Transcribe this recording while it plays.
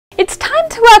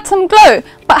to add some glow,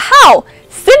 but how?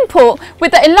 Simple,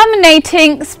 with the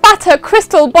Illuminating Spatter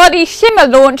Crystal Body Shimmer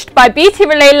launched by Beauty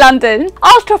Relay London.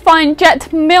 Ultrafine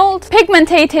jet milled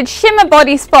pigmented shimmer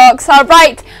body sparks are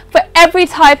right for every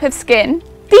type of skin.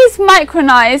 These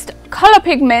micronized colour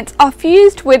pigments are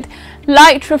fused with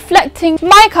light reflecting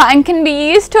mica and can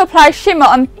be used to apply shimmer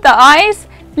on the eyes,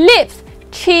 lips,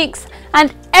 cheeks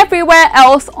and everywhere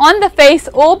else on the face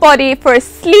or body for a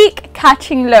sleek,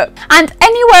 catching look. And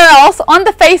anywhere else on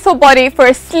the face or body for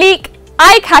a sleek,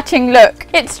 eye-catching look.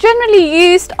 It's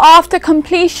generally used after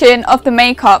completion of the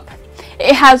makeup.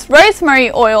 It has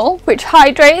rosemary oil, which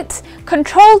hydrates,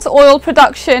 controls oil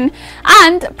production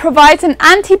and provides an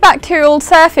antibacterial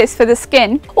surface for the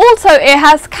skin. Also, it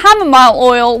has chamomile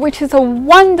oil, which is a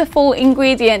wonderful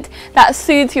ingredient that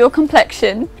soothes your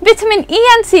complexion. Vitamin E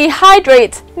and C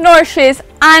hydrates, nourishes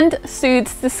and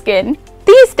soothes the skin.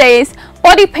 These days,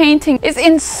 body painting is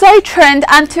in so trend,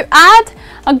 and to add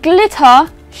a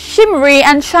glitter, shimmery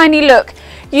and shiny look,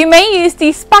 you may use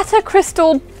the Spatter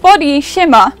Crystal Body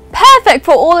Shimmer. Perfect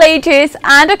for all ages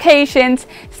and occasions,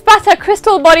 Spatter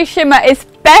Crystal Body Shimmer is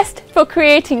best for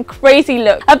creating crazy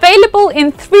looks. Available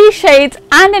in 3 shades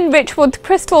and enriched with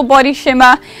Crystal Body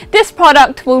Shimmer, this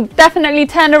product will definitely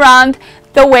turn around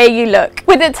the way you look.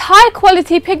 With its high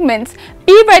quality pigments,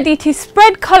 be ready to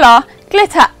spread colour,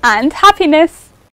 glitter and happiness.